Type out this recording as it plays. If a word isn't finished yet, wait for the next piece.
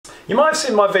You might have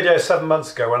seen my video 7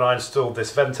 months ago when I installed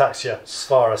this Vent Axia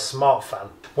Svara smart fan.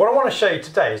 What I want to show you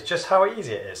today is just how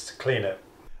easy it is to clean it.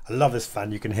 I love this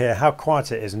fan. You can hear how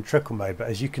quiet it is in trickle mode, but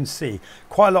as you can see,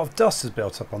 quite a lot of dust has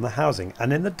built up on the housing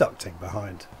and in the ducting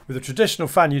behind. With a traditional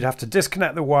fan, you'd have to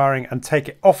disconnect the wiring and take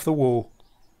it off the wall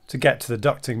to get to the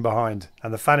ducting behind,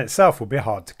 and the fan itself will be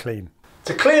hard to clean.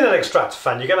 To clean an extractor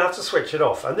fan, you're going to have to switch it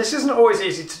off, and this isn't always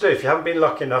easy to do if you haven't been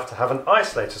lucky enough to have an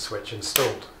isolator switch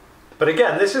installed. But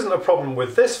again, this isn't a problem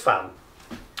with this fan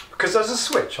because there's a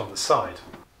switch on the side.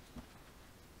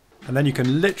 And then you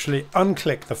can literally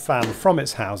unclick the fan from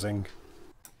its housing,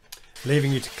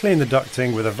 leaving you to clean the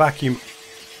ducting with a vacuum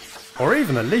or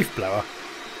even a leaf blower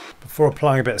before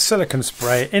applying a bit of silicone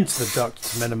spray into the duct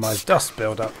to minimise dust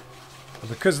buildup. And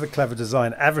because of the clever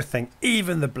design, everything,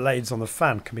 even the blades on the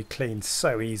fan, can be cleaned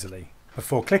so easily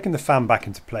before clicking the fan back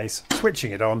into place,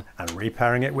 switching it on and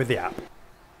repairing it with the app.